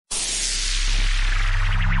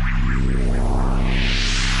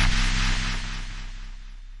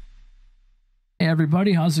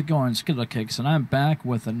everybody, how's it going? Skittlecakes, and I'm back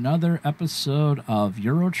with another episode of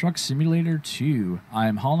Euro Truck Simulator 2.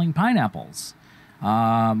 I'm hauling pineapples.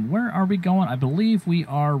 Where are we going? I believe we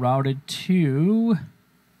are routed to...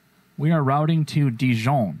 We are routing to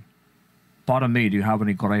Dijon. Pardon me, do you have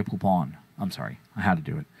any Grey Poupon? I'm sorry, I had to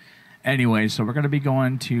do it. Anyway, so we're going to be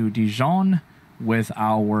going to Dijon with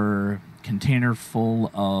our container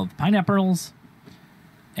full of pineapples.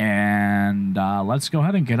 And let's go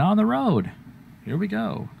ahead and get on the road. Here we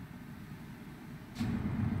go.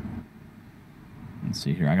 Let's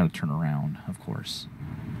see here. I got to turn around, of course.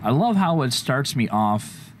 I love how it starts me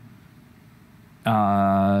off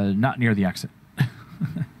not near the exit.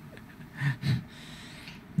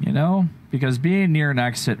 You know? Because being near an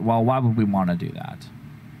exit, well, why would we want to do that?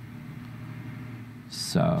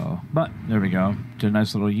 So, but there we go. Did a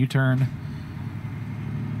nice little U-turn.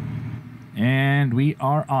 And we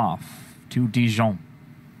are off to Dijon.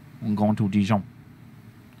 I'm going to Dijon.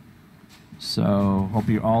 So, hope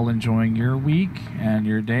you're all enjoying your week and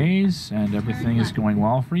your days, and everything is going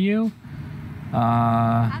well for you.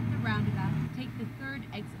 At the roundabout, take the third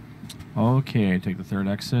exit. Okay, take the third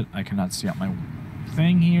exit. I cannot see out my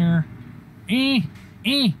thing here.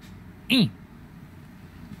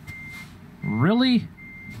 Really?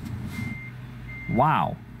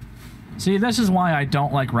 Wow. See, this is why I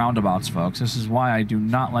don't like roundabouts, folks. This is why I do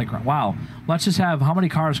not like... Wow. Let's just have... How many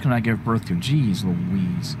cars can I give birth to? Jeez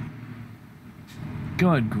Louise.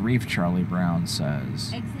 Good grief, Charlie Brown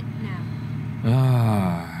says. Exit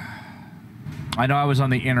now. I know I was on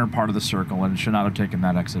the inner part of the circle and should not have taken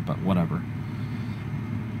that exit, but whatever.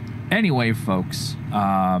 Anyway, folks.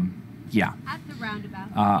 Yeah. At the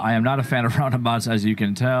roundabout. I am not a fan of roundabouts, as you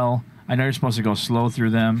can tell. I know you're supposed to go slow through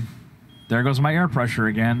them. There goes my air pressure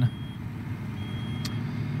again.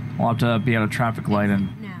 We'll have to be at a traffic light and...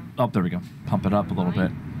 Oh, there we go. Pump it up a little bit.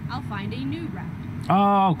 I'll find a new route.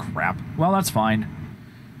 Oh, crap. Well, that's fine.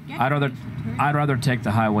 I'd rather take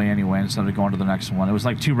the highway anyway instead of going to the next one. It was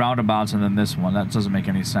like 2 roundabouts and then this one. That doesn't make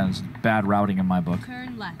any sense. Bad routing in my book.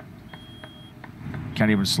 Turn left.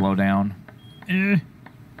 Can't even slow down. I'll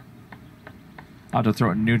have to throw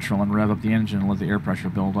it in neutral and rev up the engine and let the air pressure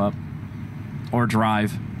build up. Or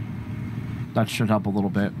drive. That should help a little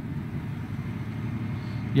bit.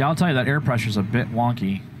 Yeah, I'll tell you, that air pressure's a bit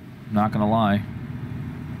wonky. Not gonna lie.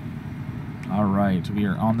 Alright, we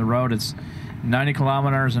are on the road. It's 90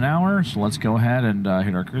 kilometers an hour, so let's go ahead and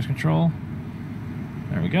hit our cruise control.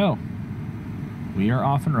 There we go. We are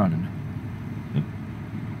off and running. Yep.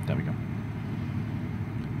 There we go.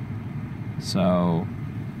 So...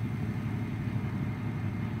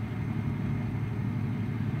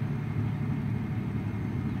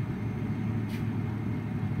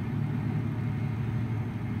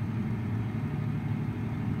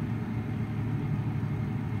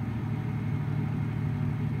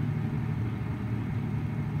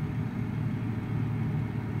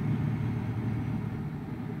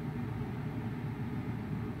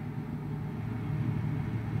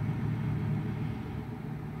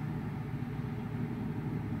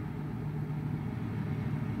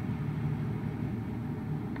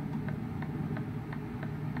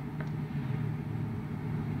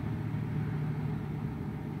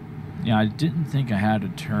 Yeah, I didn't think I had to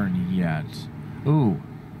turn yet. Ooh,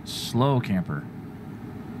 slow camper.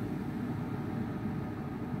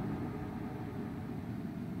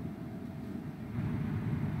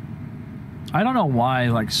 I don't know why,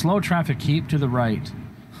 like, slow traffic, keep to the right.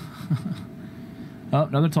 Oh,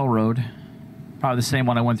 another toll road. Probably the same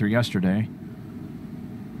one I went through yesterday.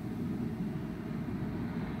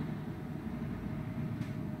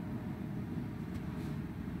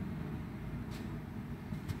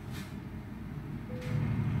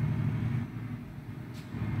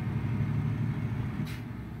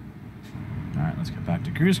 Alright, let's get back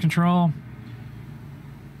to cruise control.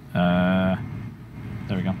 There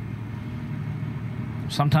we go.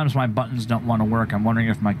 Sometimes my buttons don't want to work. I'm wondering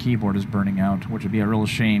if my keyboard is burning out, which would be a real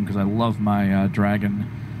shame because I love my Dragon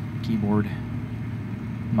keyboard.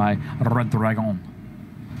 My Red Dragon.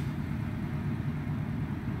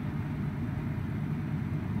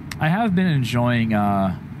 I have been enjoying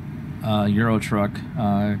Euro Truck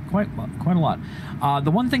quite a lot.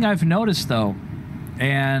 The one thing I've noticed, though,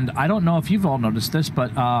 and I don't know if you've all noticed this,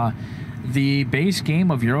 but the base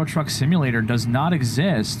game of Euro Truck Simulator does not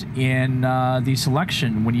exist in the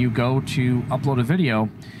selection when you go to upload a video.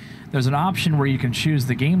 There's an option where you can choose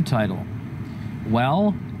the game title.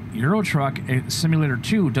 Well, Euro Truck Simulator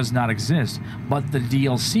 2 does not exist, but the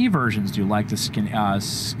DLC versions do, like the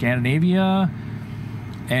Scandinavia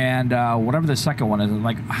and whatever the second one is.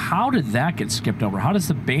 Like, how did that get skipped over? How does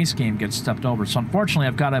the base game get stepped over? So unfortunately,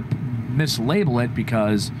 I've got to mislabel it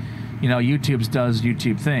because, you know, YouTube's does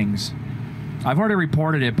YouTube things. I've already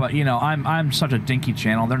reported it, but, you know, I'm such a dinky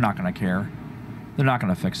channel, they're not going to care. They're not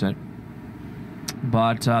going to fix it.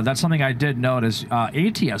 But that's something I did notice.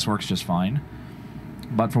 ATS works just fine.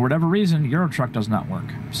 But for whatever reason, Eurotruck does not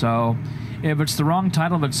work. So if it's the wrong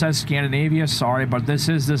title, if it says Scandinavia, sorry, but this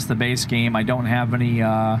is the base game. I don't have any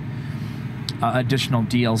additional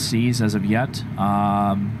DLCs as of yet.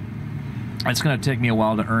 It's going to take me a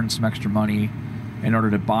while to earn some extra money in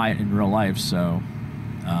order to buy it in real life. So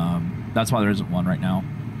that's why there isn't one right now.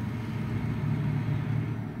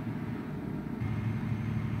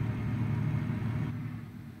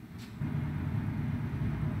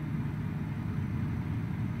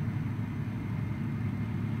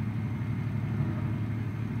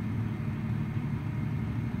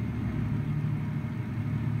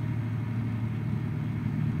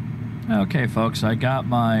 Okay, folks, I got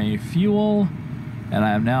my fuel, and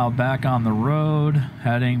I am now back on the road,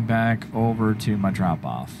 heading back over to my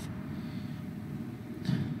drop-off.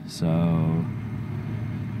 So,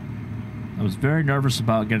 I was very nervous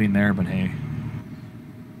about getting there, but hey,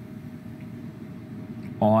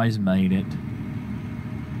 always made it.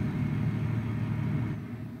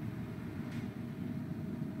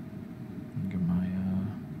 Get my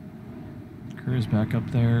cruise back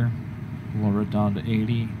up there, lower it down to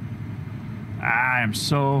 80. I'm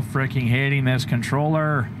so freaking hating this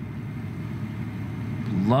controller.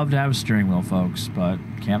 Love to have a steering wheel, folks, but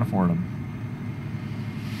can't afford them.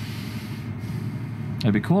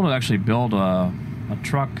 It'd be cool to actually build a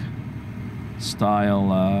truck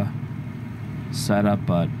style setup,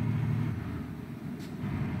 but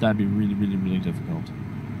that'd be really, really, really difficult.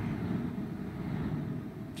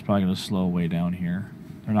 It's probably going to slow way down here.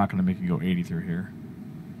 They're not going to make it go 80 through here.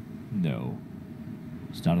 No.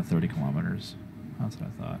 It's down to 30 kilometers. That's what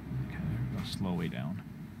I thought. Okay, we're going to slow way down.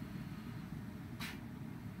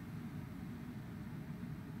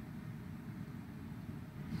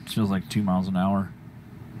 It feels like 2 miles an hour.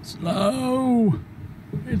 Slow!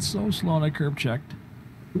 It's so slow, and I curb checked.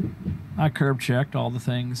 I curb checked all the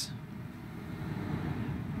things.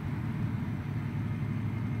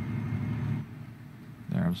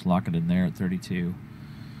 There, I was locking in there at 32.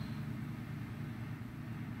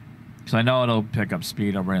 So I know it'll pick up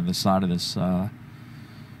speed over on the side of this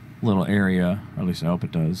little area, or at least I hope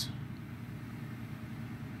it does.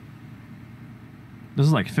 This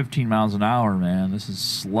is like 15 miles an hour, man. This is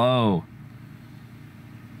slow.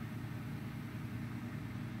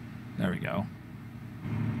 There we go.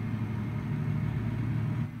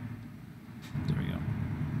 There we go.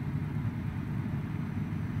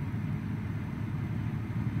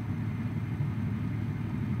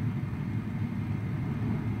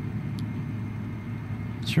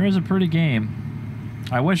 Sure is a pretty game.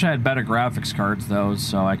 I wish I had better graphics cards, though,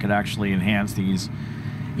 so I could actually enhance these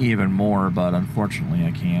even more, but unfortunately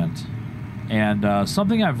I can't. And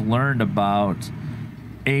something I've learned about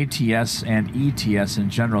ATS and ETS in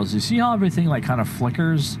general is you see how everything like kind of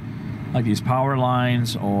flickers, like these power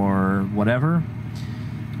lines or whatever?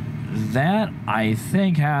 That, I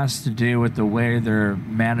think, has to do with the way they're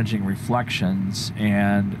managing reflections,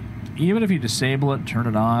 and even if you disable it, turn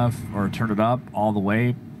it off, or turn it up all the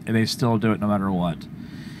way, they still do it no matter what.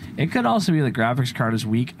 It could also be the graphics card is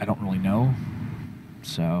weak. I don't really know.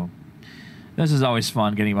 So, this is always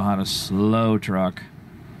fun, getting behind a slow truck.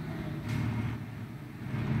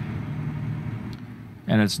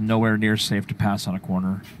 And it's nowhere near safe to pass on a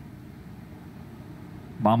corner.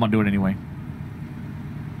 But I'm going to do it anyway.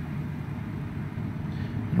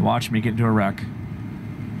 And watch me get into a wreck.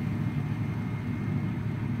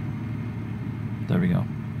 There we go.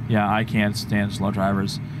 Yeah, I can't stand slow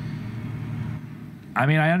drivers. I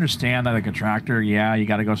mean, I understand that like a tractor, yeah, you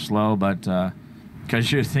got to go slow, but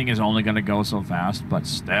because your thing is only going to go so fast, but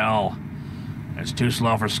still, it's too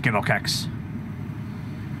slow for Skittlecakes.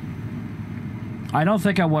 I don't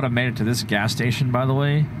think I would have made it to this gas station, by the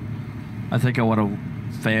way. I think I would have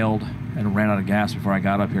failed and ran out of gas before I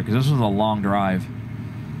got up here, because this was a long drive.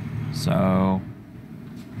 So...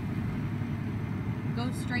 Go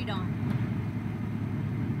straight on.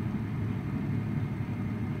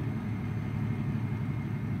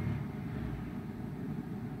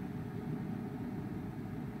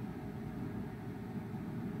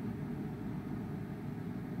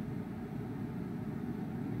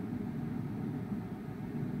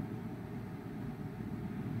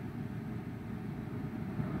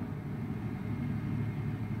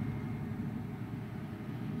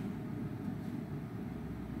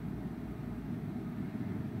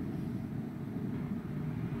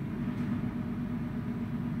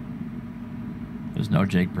 There's no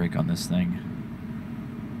jake brake on this thing.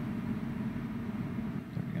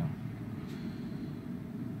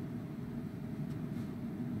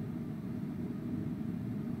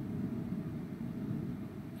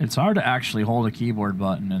 It's hard to actually hold a keyboard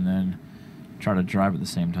button and then try to drive at the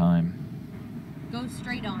same time. Go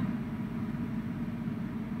straight on.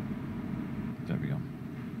 There we go.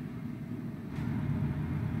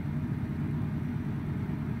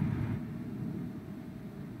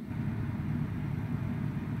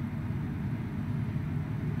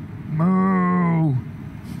 Moo!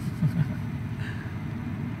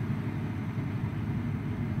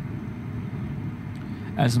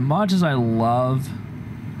 As much as I love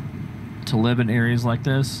to live in areas like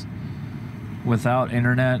this, without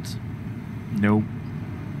internet, nope.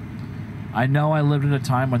 I know I lived at a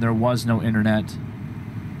time when there was no internet,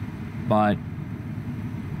 but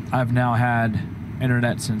I've now had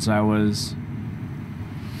internet since I was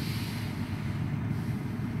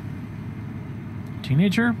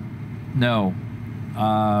teenager? No.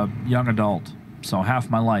 Young adult. So half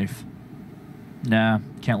my life. Nah,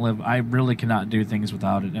 can't live. I really cannot do things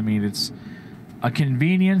without it. I mean, it's a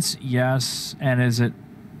convenience, yes. And is it,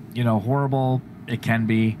 you know, horrible? It can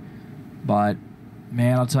be. But,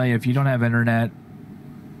 man, I'll tell you, if you don't have internet,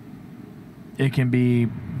 it can be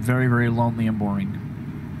very, very lonely and boring.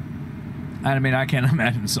 I mean, I can't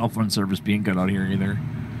imagine cell phone service being good out here either.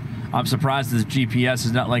 I'm surprised this GPS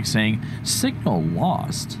is not like saying, signal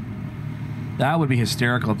lost. That would be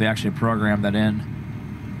hysterical if they actually programmed that in.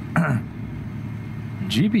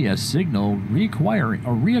 GPS signal reacquiring.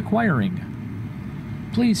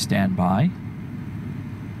 Please stand by.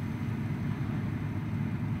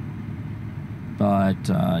 But,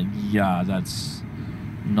 yeah, that's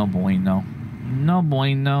no bueno. No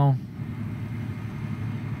bueno.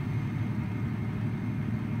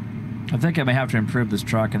 I think I may have to improve this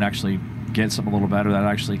truck and actually get something a little better that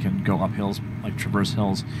actually can go up hills, like traverse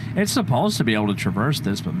hills. It's supposed to be able to traverse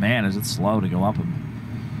this, but man, is it slow to go up them.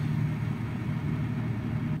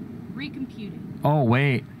 Recomputing. Oh,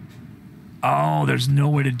 wait. Oh, there's no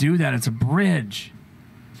way to do that. It's a bridge.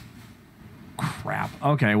 Crap.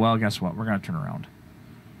 Okay, well, guess what? We're going to turn around.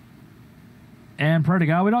 And pray to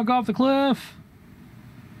God we don't go off the cliff.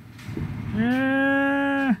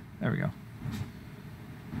 There we go.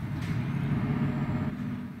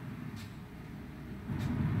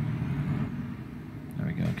 There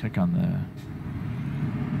we go. Click on the...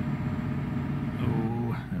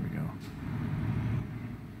 Oh, there we go.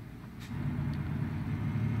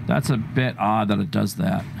 That's a bit odd that it does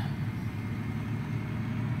that.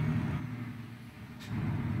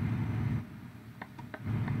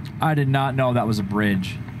 I did not know that was a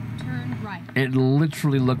bridge. Turn right. It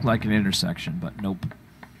literally looked like an intersection, but nope.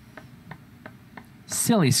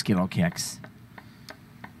 Silly Skittle Kicks.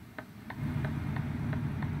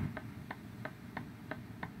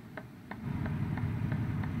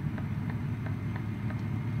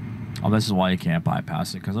 Oh, this is why you can't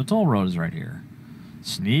bypass it, because the toll road is right here.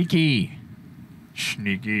 Sneaky.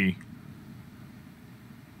 Sneaky.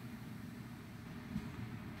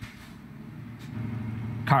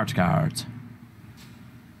 Cards.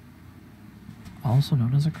 Also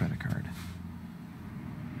known as a credit card.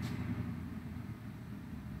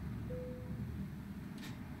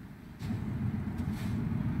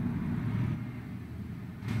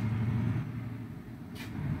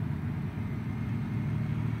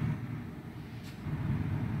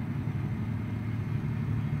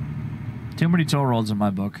 Too many toll roads in my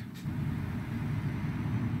book.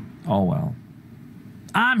 Oh well.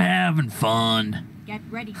 I'm having fun. Get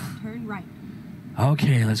ready. Turn right.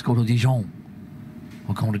 Okay, let's go to Dijon.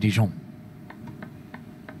 We're going to Dijon.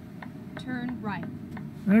 Turn right.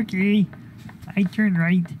 Okay. I turn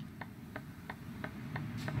right.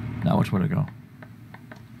 Now which way to go?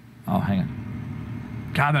 Oh, hang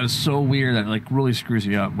on. God, that is so weird. That like really screws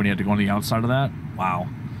you up when you have to go on the outside of that. Wow.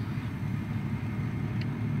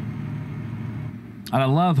 And I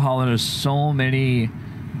love how there's so many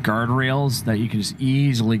guardrails that you can just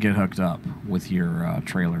easily get hooked up with your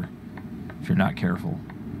trailer if you're not careful.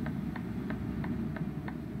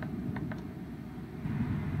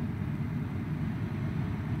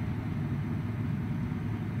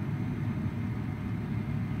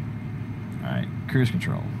 All right, cruise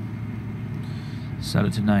control. Set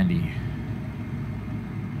it to 90.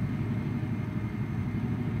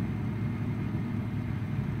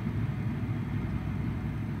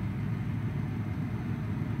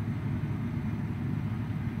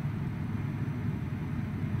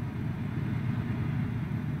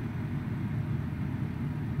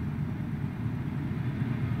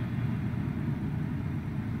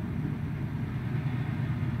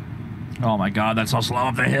 Oh my God, that's so slow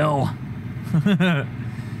up the hill.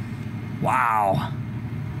 Wow.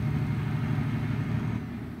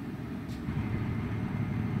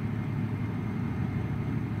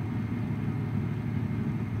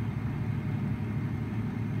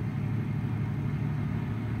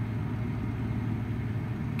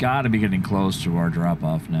 got to be getting close to our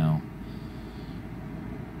drop-off now.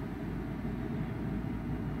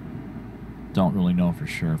 Don't really know for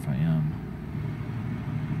sure if I am.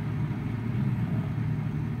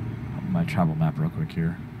 My travel map real quick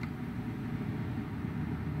here.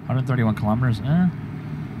 131 kilometers?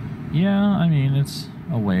 Yeah, I mean, it's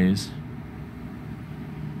a ways.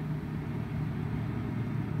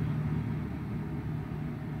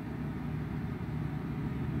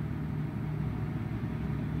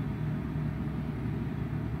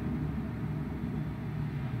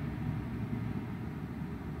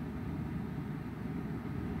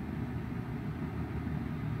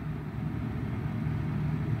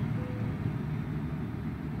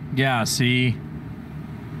 Yeah, see?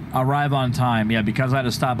 Arrive on time. Yeah, because I had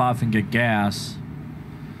to stop off and get gas.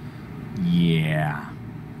 Yeah.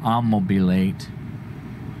 I'm gonna be late.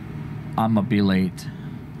 I'm gonna be late.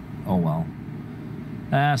 Oh, well.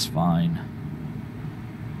 That's fine.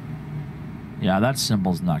 Yeah, that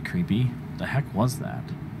symbol's not creepy. The heck was that?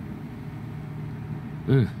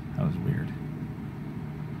 Ooh, that was weird.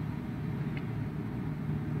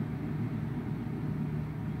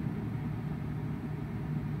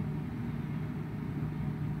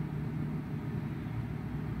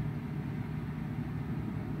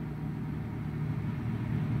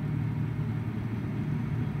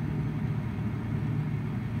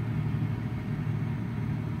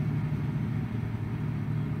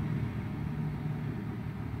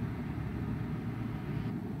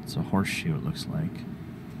 It's a horseshoe, it looks like.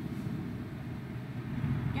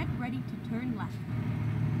 Get ready to turn left.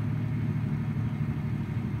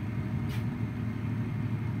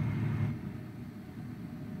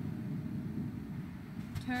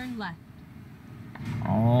 Turn left.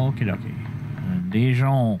 Okie dokie.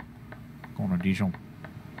 Dijon. Going to Dijon.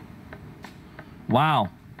 Wow.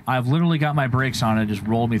 I've literally got my brakes on. It just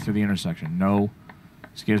rolled me through the intersection. No.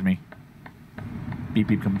 Excuse me. Beep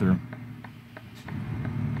beep come through.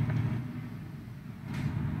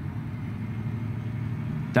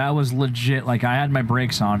 That was legit. Like, I had my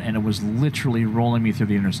brakes on, and it was literally rolling me through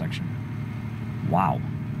the intersection. Wow.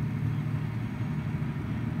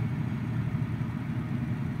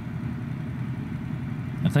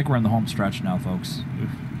 I think we're in the home stretch now, folks. Oof,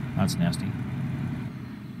 that's nasty.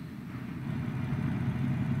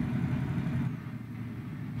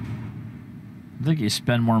 I think you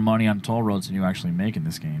spend more money on toll roads than you actually make in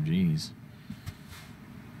this game. Jeez.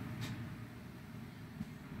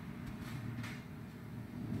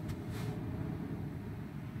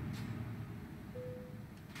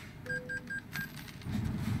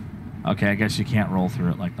 Okay, I guess you can't roll through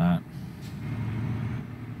it like that.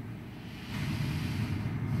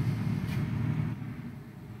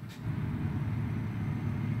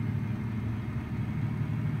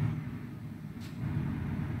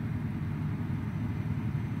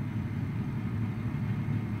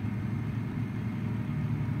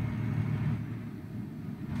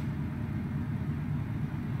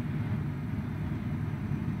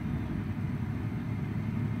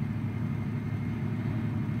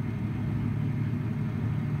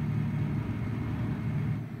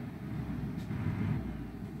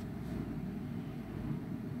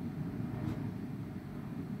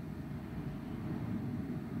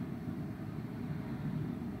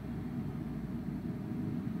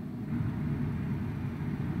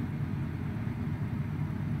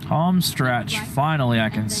 Home stretch. Finally, I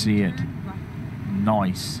can see it.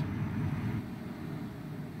 Nice.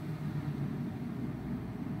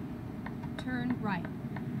 Turn right.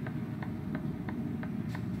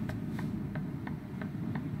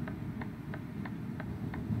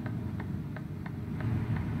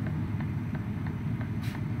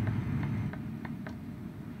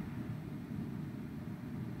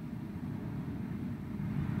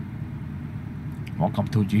 Welcome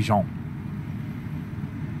to Dijon.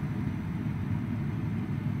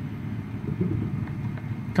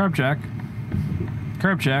 Curb check.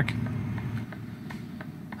 Curb check.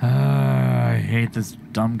 I hate this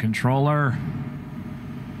dumb controller.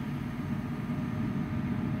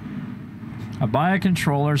 I buy a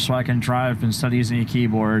controller so I can drive instead of using a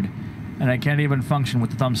keyboard, and I can't even function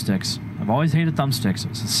with the thumbsticks. I've always hated thumbsticks.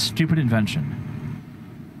 It's a stupid invention.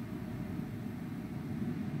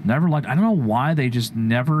 Never liked... I don't know why they just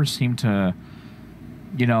never seem to,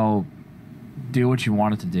 you know, do what you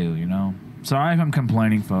want it to do, you know? Sorry if I'm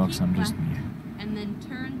complaining, folks. I'm just... And then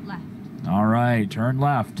turn left. All right, turn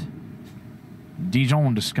left.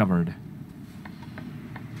 Dijon discovered.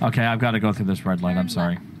 Okay, I've got to go through this red light. I'm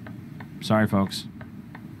sorry. Sorry, folks.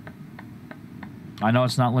 I know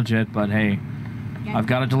it's not legit, but hey, I've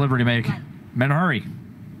got a delivery to make. I'm in a hurry.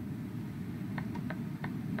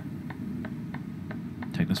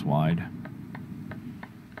 Take this wide.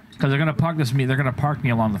 Because they're gonna park this me. They're gonna park me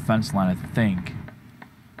along the fence line, I think.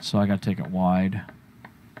 So I gotta take it wide.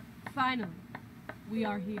 Finally, we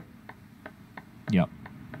are here. Yep.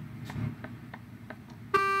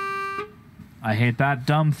 I hate that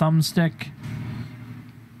dumb thumbstick.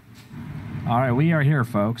 All right, we are here,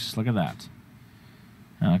 folks. Look at that.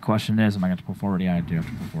 The question is, am I going to pull forward? Yeah, I do have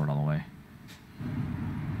to pull forward all the way.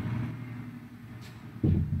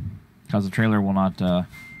 Because the trailer will not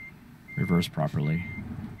reverse properly.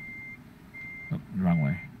 Oh, wrong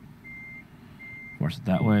way. Force it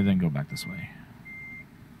that way, then go back this way.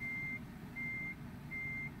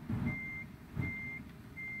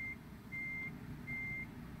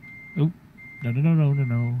 Oop.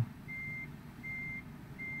 No.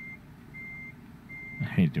 I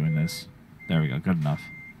hate doing this. There we go. Good enough.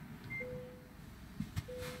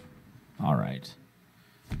 All right.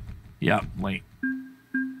 Yep, late.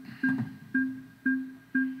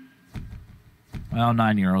 Well,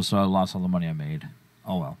 €9, so I lost all the money I made.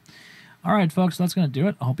 Oh, well. All right, folks, that's going to do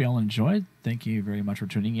it. I hope you all enjoyed. Thank you very much for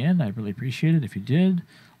tuning in. I really appreciate it. If you did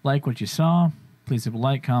like what you saw, please leave a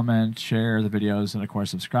like, comment, share the videos, and, of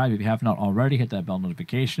course, subscribe. If you have not already, hit that bell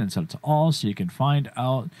notification and set it to all so you can find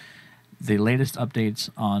out the latest updates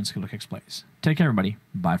on Skill Kicks Plays. Take care, everybody.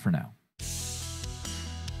 Bye for now.